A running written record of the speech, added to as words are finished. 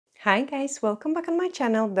Hi guys, welcome back on my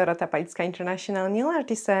channel. Dorota International Nail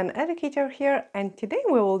Artist and Educator here, and today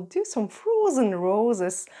we will do some frozen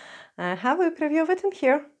roses. Have a preview of it in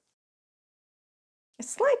here. A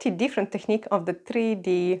slightly different technique of the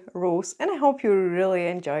 3D rose, and I hope you really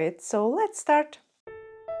enjoy it. So let's start.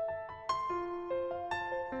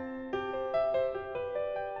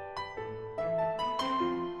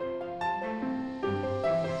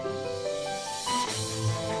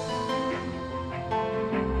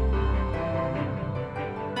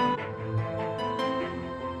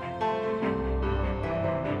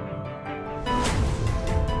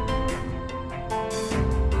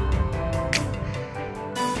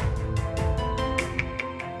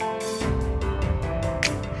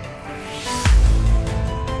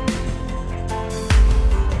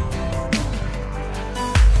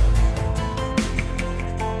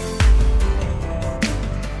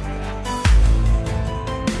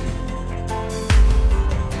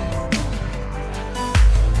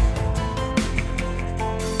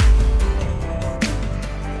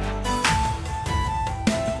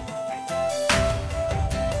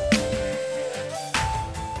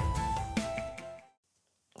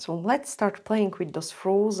 So let's start playing with those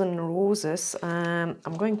frozen roses.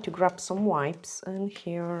 I'm going to grab some wipes in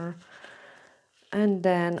here. And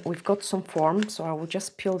then we've got some form, so I will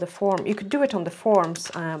just peel the form. You could do it on the forms,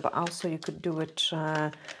 but also you could do it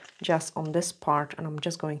just on this part, and I'm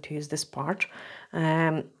just going to use this part.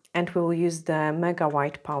 And we will use the Mega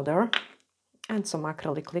White powder and some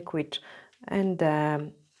acrylic liquid and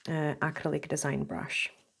the acrylic design brush.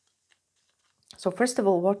 So first of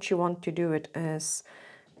all, what you want to do it is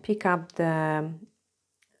pick up the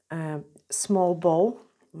small bowl.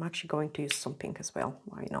 I'm actually going to use some pink as well,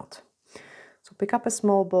 why not? So pick up a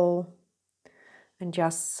small bowl and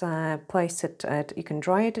just place it at, you can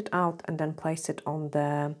dry it out and then place it on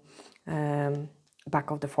the back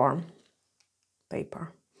of the form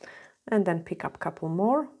paper. And then pick up a couple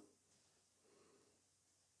more.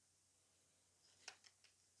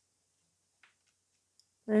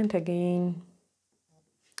 And again,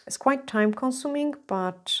 it's quite time consuming,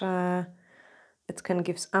 but it can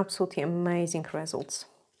give absolutely amazing results.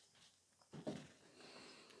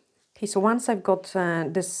 Okay, so once I've got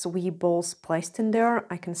these wee balls placed in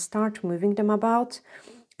there, I can start moving them about.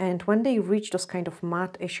 And when they reach those kind of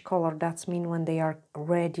matte-ish color, that's mean when they are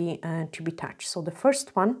ready to be touched. So the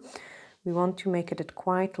first one, we want to make it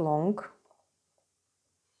quite long.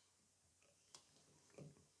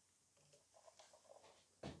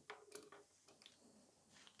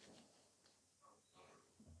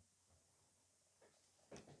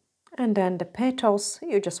 And then the petals,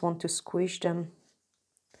 you just want to squish them.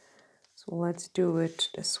 So let's do it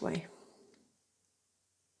this way.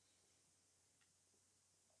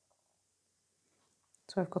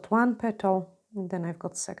 So I've got one petal and then I've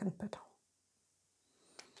got second petal.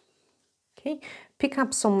 Okay, pick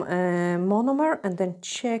up some monomer and then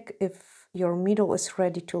check if your middle is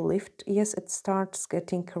ready to lift. Yes, it starts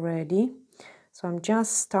getting ready. So I'm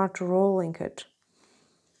just start rolling it.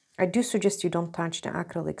 I do suggest you don't touch the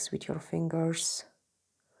acrylics with your fingers.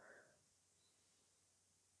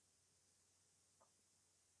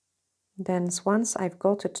 Then once I've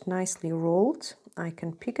got it nicely rolled, I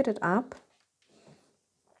can pick it up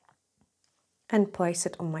and place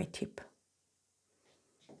it on my tip.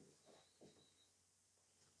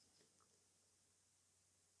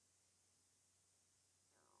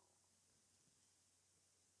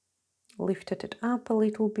 Lifted it up a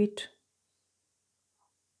little bit.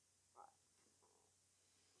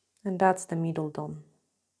 And that's the middle done.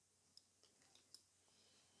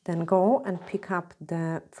 Then go and pick up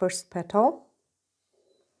the first petal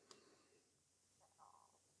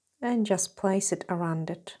and just place it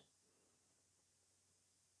around it.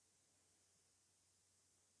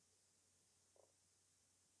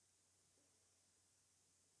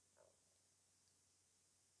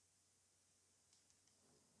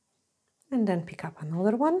 And then pick up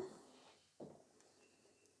another one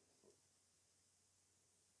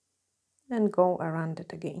and go around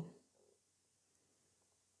it again.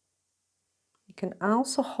 You can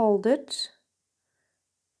also hold it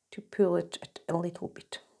to pull it a little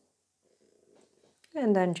bit.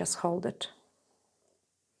 And then just hold it.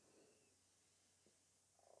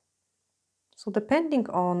 So depending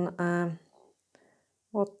on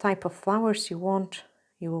what type of flowers you want,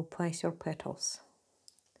 you will place your petals.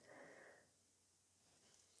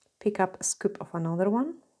 Pick up a scoop of another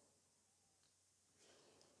one.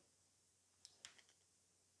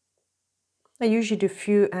 I usually do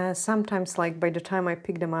few, sometimes like by the time I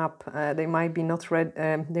pick them up, they might be not red,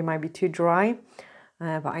 they might be too dry,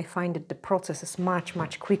 but I find that the process is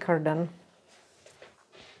much quicker than.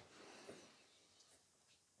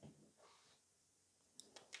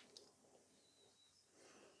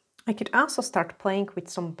 I could also start playing with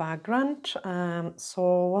some background.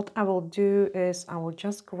 So what I will do is I will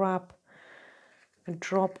just grab a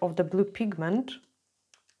drop of the blue pigment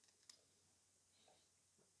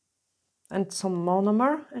and some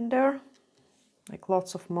monomer in there, like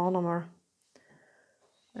lots of monomer,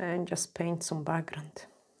 and just paint some background.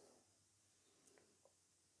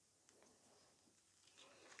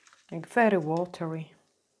 Like very watery.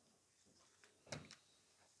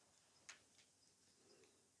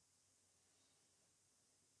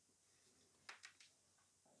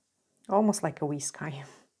 Almost like a wee sky.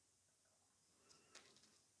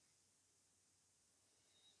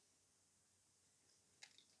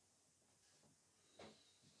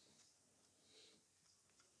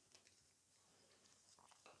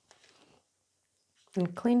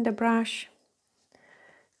 And clean the brush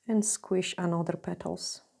and squish another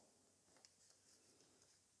petals.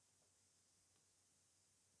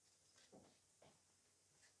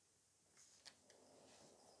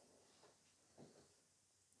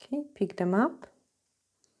 Okay, pick them up.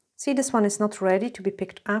 See, this one is not ready to be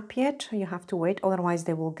picked up yet. You have to wait, otherwise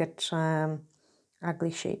they will get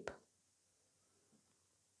ugly shape.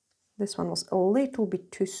 This one was a little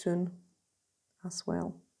bit too soon as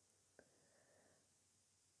well.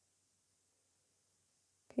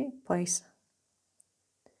 Okay, place.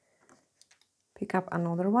 Pick up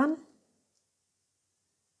another one.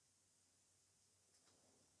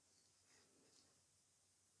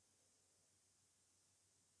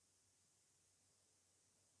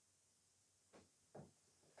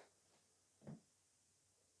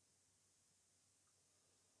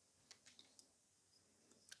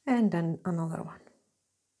 And then another one.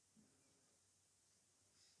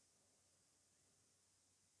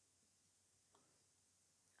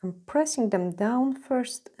 I'm pressing them down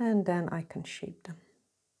first and then I can shape them.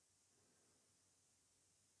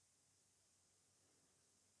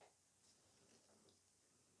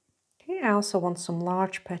 Okay, I also want some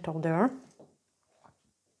large petal there.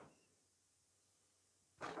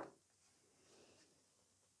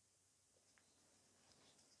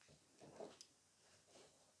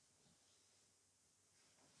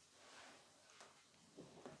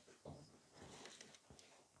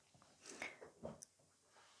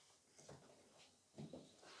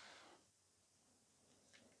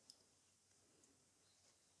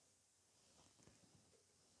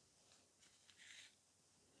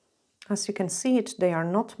 As you can see it, they are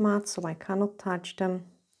not matte, so I cannot touch them.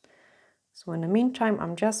 So in the meantime,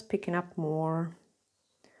 I'm just picking up more.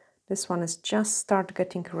 This one is just start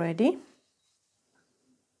getting ready.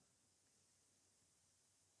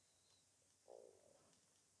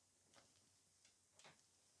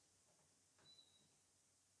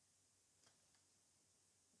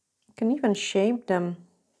 You can even shape them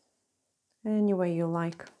any way you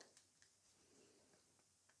like.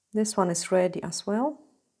 This one is ready as well.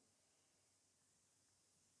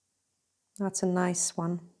 That's a nice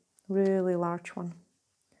one, really large one.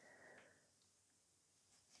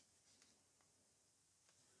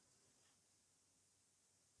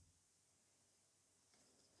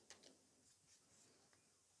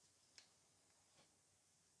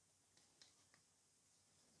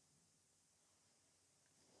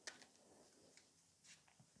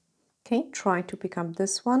 Okay, try to pick up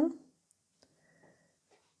this one.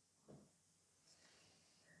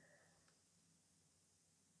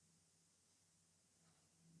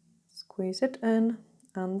 Squeeze it in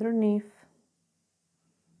underneath.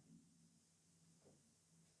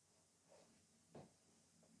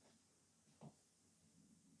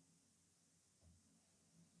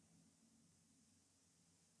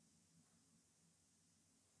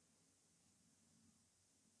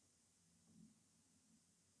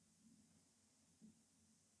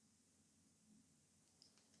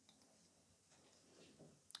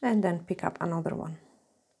 And then pick up another one.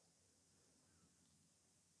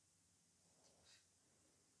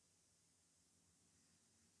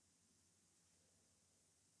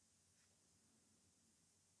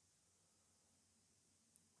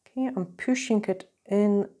 Okay, I'm pushing it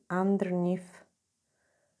in underneath.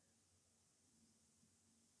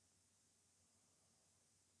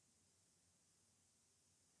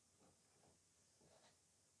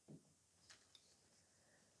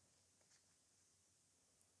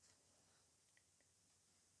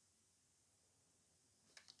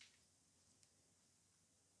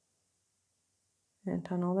 And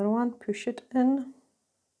another one, push it in.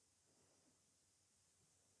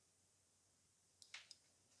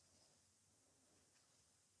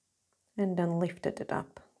 And then lifted it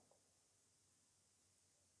up.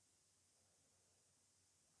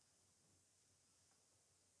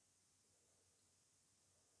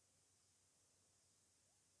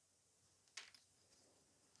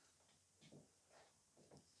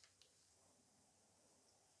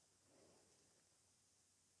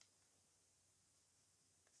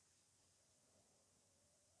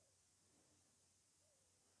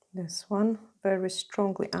 This one very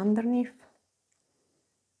strongly underneath.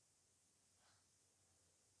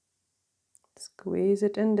 Squeeze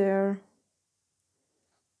it in there.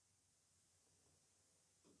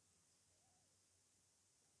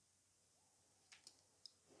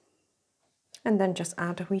 And then just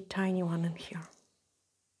add a wee tiny one in here.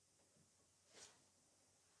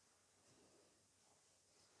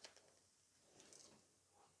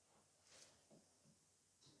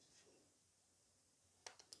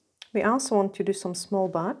 We also want to do some small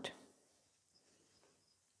bud.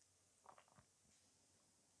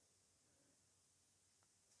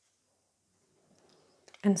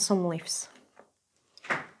 And some leaves.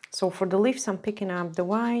 So for the leaves, I'm picking up the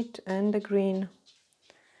white and the green.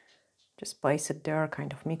 Just place it there,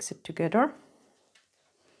 kind of mix it together.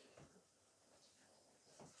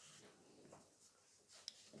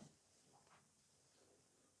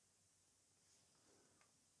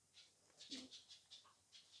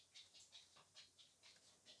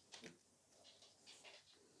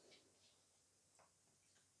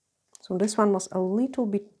 So this one was a little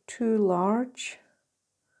bit too large.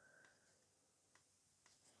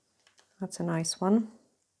 That's a nice one.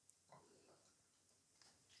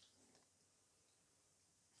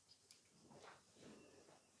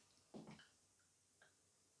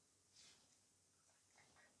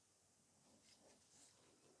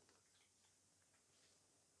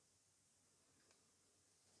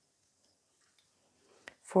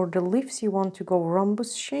 For the leaves, you want to go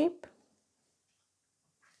rhombus shape.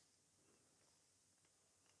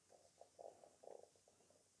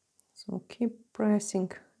 So keep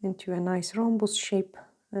pressing into a nice rhombus shape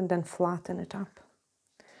and then flatten it up.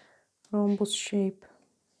 Rhombus shape.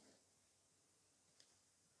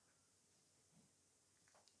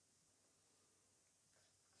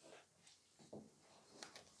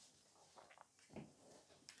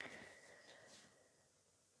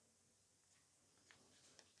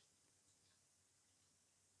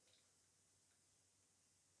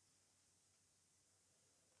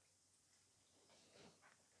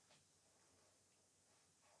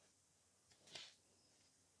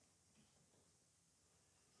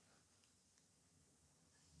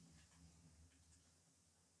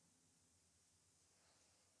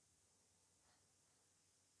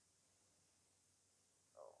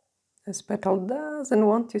 This petal doesn't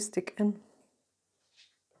want to stick in.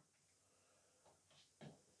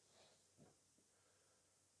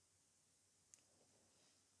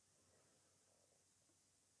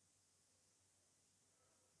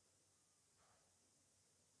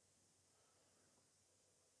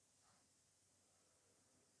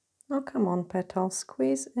 Oh, come on, petal,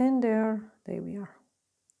 squeeze in there. There we are.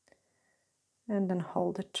 And then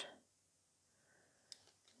hold it.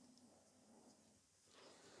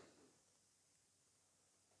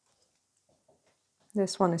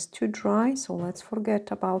 This one is too dry, so let's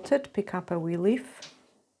forget about it. Pick up a wee leaf.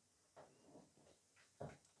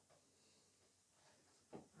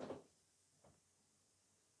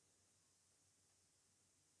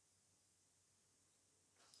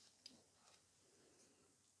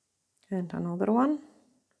 And another one.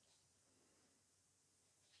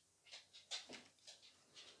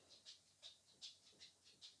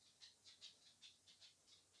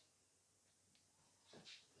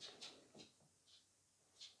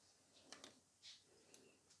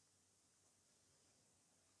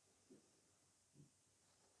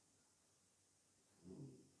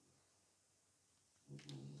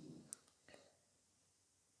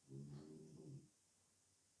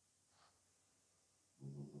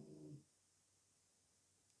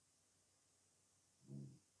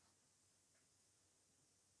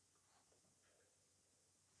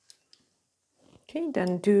 Okay,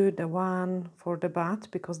 then do the one for the bat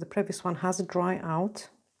because the previous one has dry out.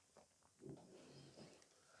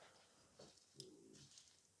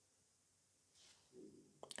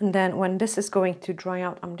 And then when this is going to dry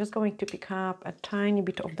out, I'm just going to pick up a tiny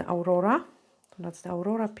bit of the Aurora. So that's the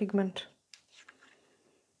Aurora pigment.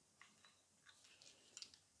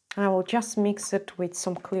 And I will just mix it with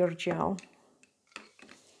some clear gel.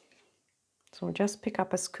 So just pick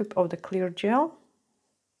up a scoop of the clear gel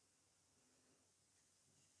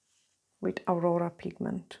with Aurora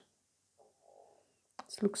pigment.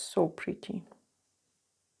 This looks so pretty.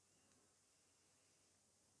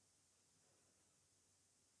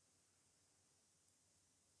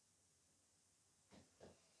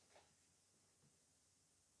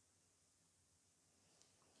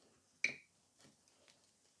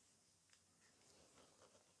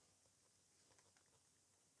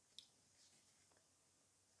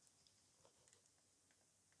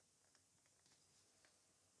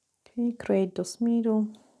 Okay, create those middle.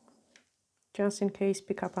 just in case,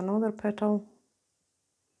 pick up another petal,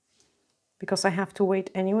 because I have to wait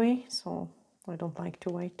anyway, so I don't like to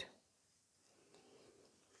wait.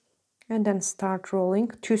 And then start rolling.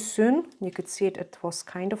 Too soon, you could see it was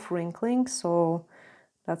kind of wrinkling, so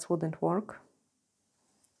that wouldn't work.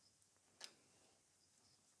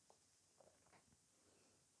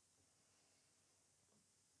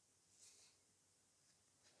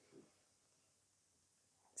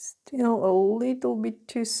 Still a little bit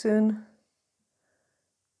too soon.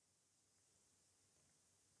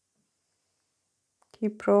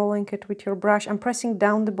 Keep rolling it with your brush. I'm pressing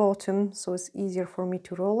down the bottom so it's easier for me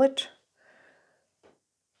to roll it.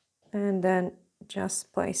 And then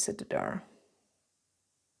just place it there.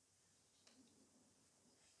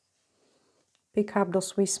 Pick up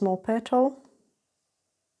those wee small petal.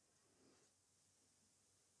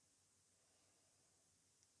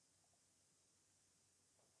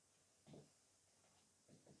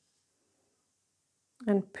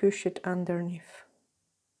 And push it underneath.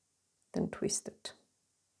 Then twist it.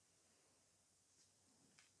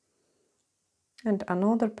 And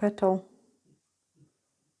another petal.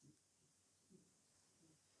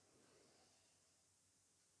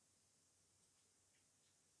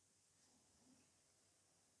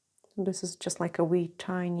 This is just like a wee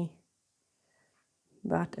tiny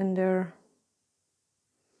bud in there.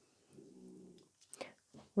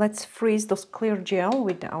 Let's freeze those clear gel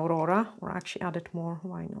with the Aurora, or actually add it more,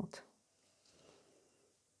 why not?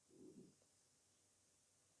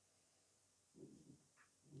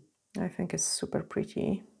 I think it's super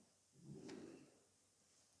pretty.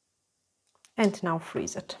 And now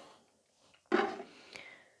freeze it.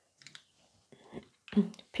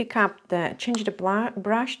 Pick up change the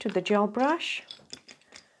brush to the gel brush.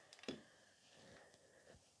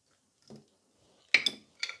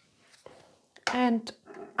 And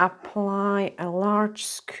apply a large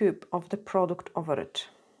scoop of the product over it.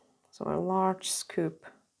 So a large scoop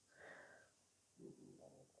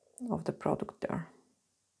of the product there.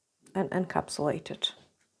 And encapsulate it.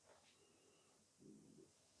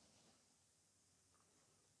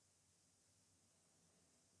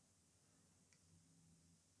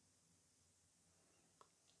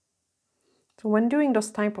 So when doing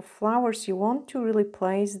those type of flowers, you want to really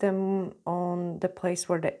place them on the place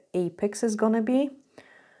where the apex is gonna be.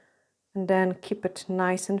 And then keep it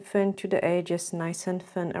nice and thin to the edges, nice and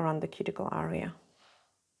thin around the cuticle area.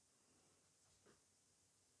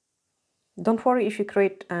 Don't worry if you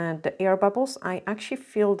create the air bubbles. I actually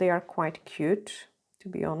feel they are quite cute, to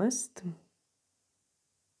be honest.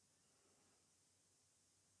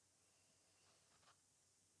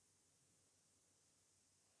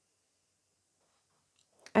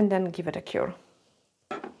 And then give it a cure.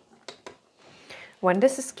 When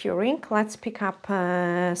this is curing, let's pick up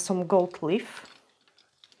some gold leaf.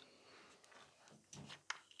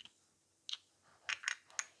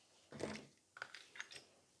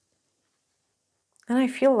 And I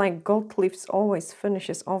feel like gold leaves always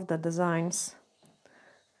finishes off the designs.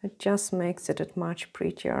 It just makes it much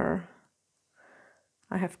prettier.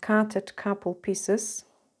 I have cut a couple pieces.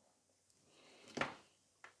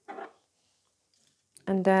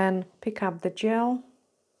 And then pick up the gel.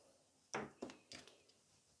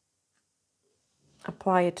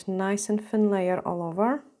 Apply it nice and thin layer all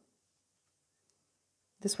over.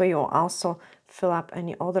 This way you'll also fill up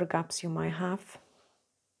any other gaps you might have.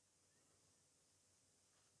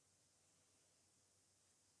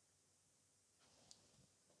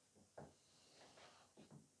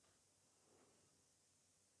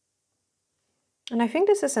 And I think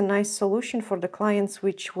this is a nice solution for the clients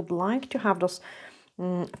which would like to have those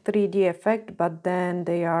 3D effect, but then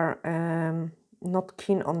they are not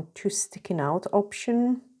keen on too sticking out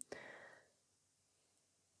option.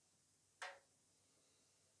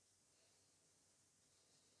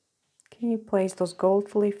 Can you place those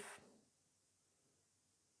gold leaf?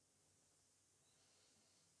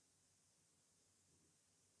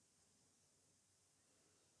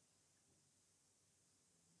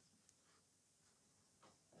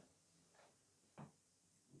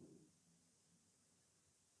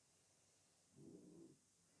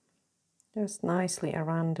 Just nicely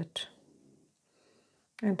around it.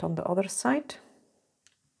 And on the other side.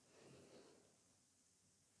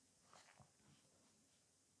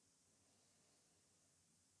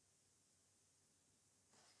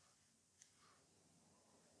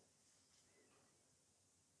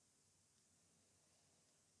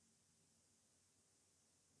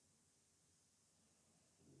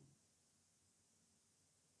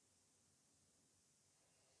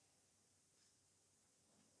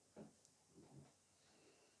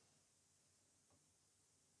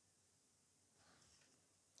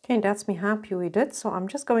 Okay, that's me happy with it. So I'm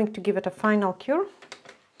just going to give it a final cure,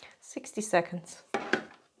 60 seconds.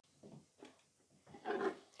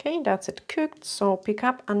 Okay, that's it cooked. So pick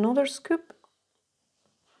up another scoop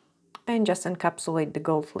and just encapsulate the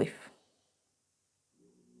gold leaf.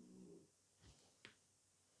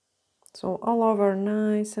 So all over,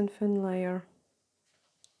 nice and thin layer.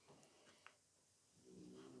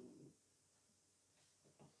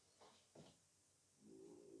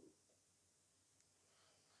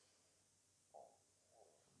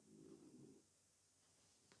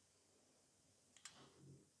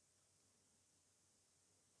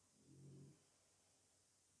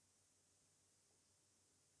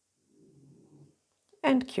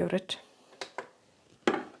 And cure it.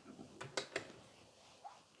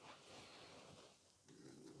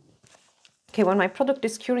 Okay, when my product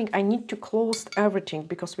is curing, I need to close everything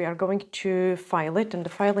because we are going to file it, and the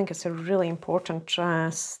filing is a really important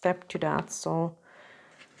step to that. So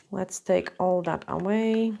let's take all that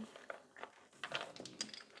away.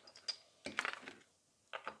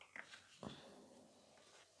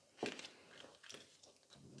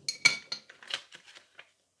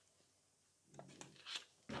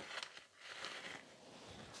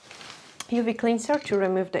 UV cleanser to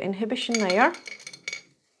remove the inhibition layer.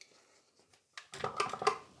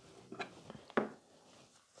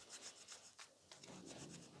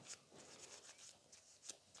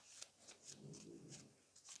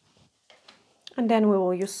 And then we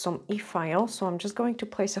will use some e-file. So I'm just going to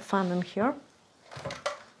place a fan in here.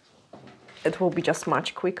 It will be just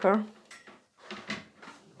much quicker.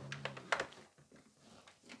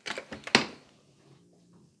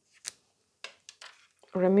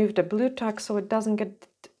 Remove the blue tack so it doesn't get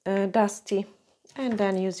dusty. And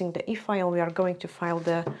then using the e-file, we are going to file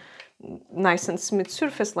the nice and smooth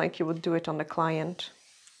surface like you would do it on the client.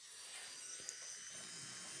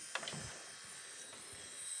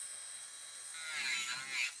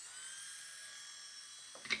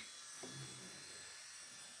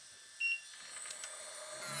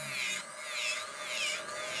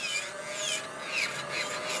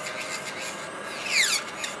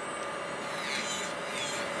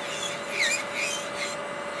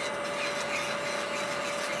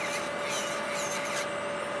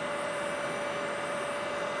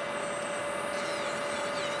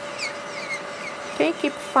 Okay,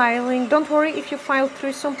 keep filing. Don't worry if you file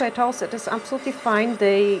through some petals, it is absolutely fine.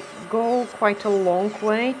 They go quite a long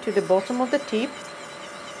way to the bottom of the tip.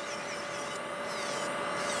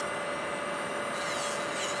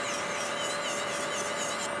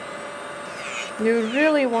 You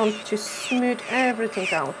really want to smooth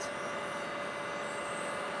everything out.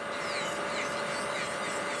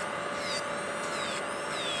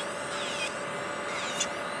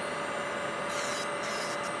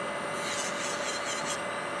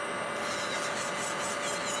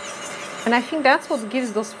 And I think that's what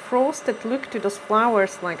gives those frosted look to those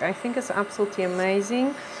flowers. Like, I think it's absolutely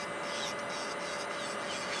amazing.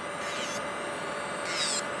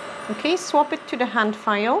 Okay, swap it to the hand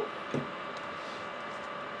file. You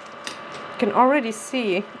can already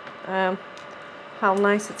see how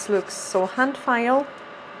nice it looks. So hand file.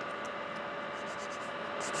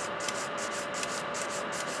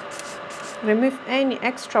 Remove any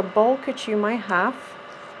extra bulkage you might have.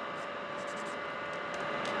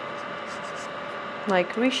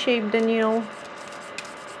 Like reshape the nail.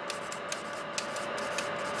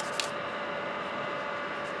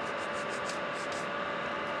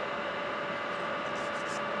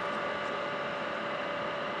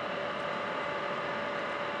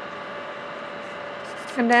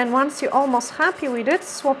 And then once you're almost happy with it,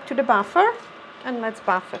 swap to the buffer and let's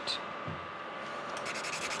buff it.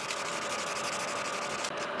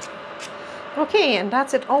 Okay, and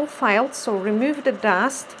that's it all filed, so remove the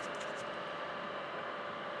dust.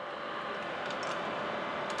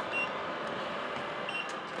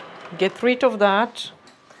 Get rid of that.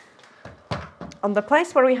 On the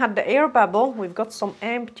place where we had the air bubble, we've got some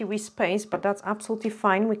empty space, but that's absolutely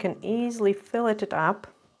fine. We can easily fill it up.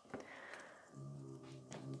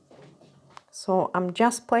 So I'm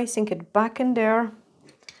just placing it back in there.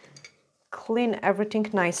 Clean everything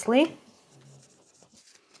nicely.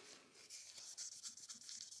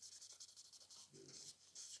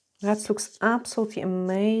 That looks absolutely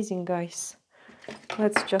amazing, guys.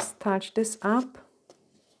 Let's just touch this up.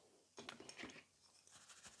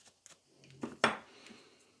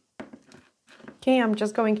 Okay, I'm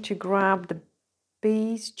just going to grab the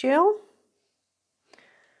base gel.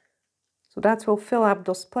 So that will fill up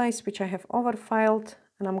those places which I have overfiled,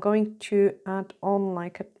 and I'm going to add on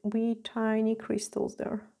like a wee tiny crystals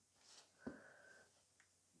there.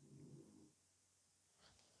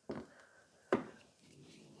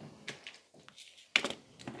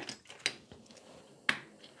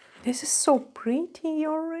 This is so pretty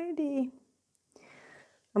already.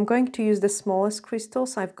 I'm going to use the smallest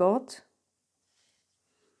crystals I've got.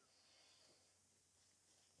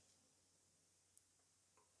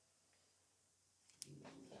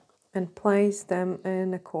 And place them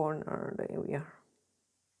in a corner. There we are.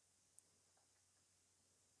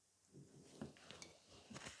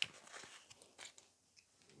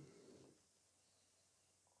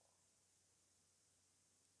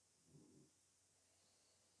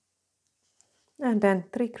 And then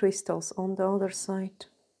 3 crystals on the other side.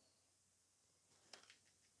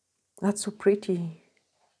 That's so pretty.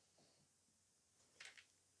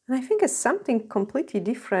 And I think it's something completely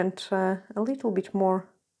different, a little bit more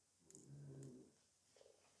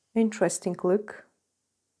interesting look.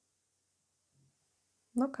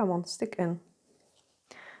 No, come on, stick in.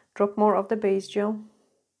 Drop more of the base gel.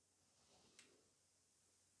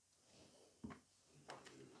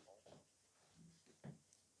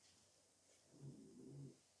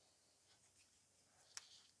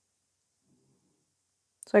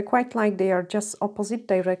 So I quite like they are just opposite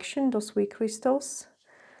direction, those weak crystals.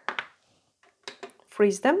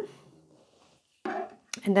 Freeze them.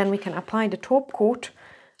 And then we can apply the top coat.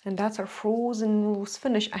 And that's our frozen rose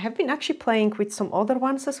finish. I have been actually playing with some other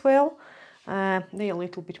ones as well. They're a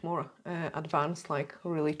little bit more advanced, like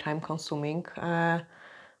really time consuming. But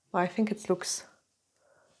I think it looks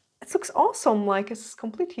awesome. Like it's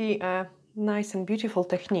completely nice and beautiful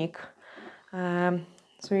technique.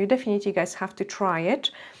 So you definitely guys have to try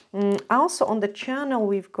it. Also on the channel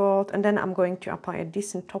we've got, and then I'm going to apply a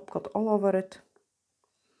decent top coat all over it.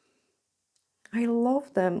 I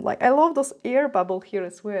love them. Like I love those air bubble here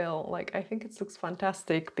as well. Like I think it looks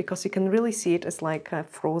fantastic because you can really see it as like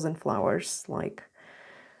frozen flowers, like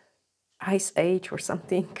Ice Age or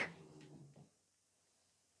something.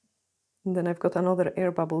 And then I've got another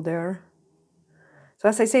air bubble there. So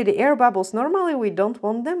as I say, the air bubbles, normally we don't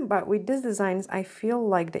want them, but with these designs, I feel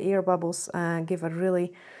like the air bubbles give a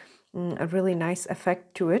really nice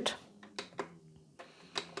effect to it.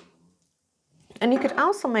 And you could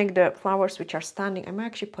also make the flowers which are standing. I might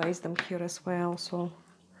actually place them here as well, so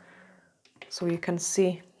you can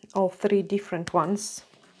see all 3 different ones.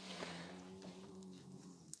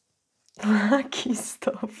 Lucky,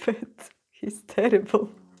 stop it. He's terrible.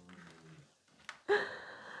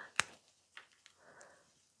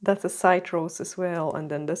 That's a side rose as well, and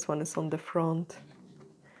then this one is on the front.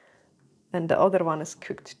 And the other one is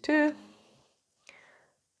cooked too.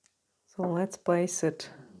 So let's place it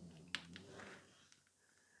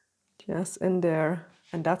just in there.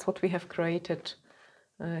 And that's what we have created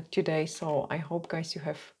today. So I hope, guys, you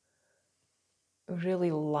have really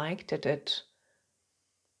liked it.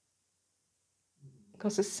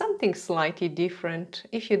 Because it's something slightly different.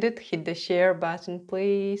 If you did, hit the share button,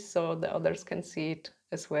 please, so the others can see it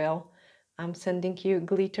as well. I'm sending you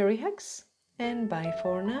glittery hugs, and bye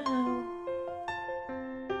for now.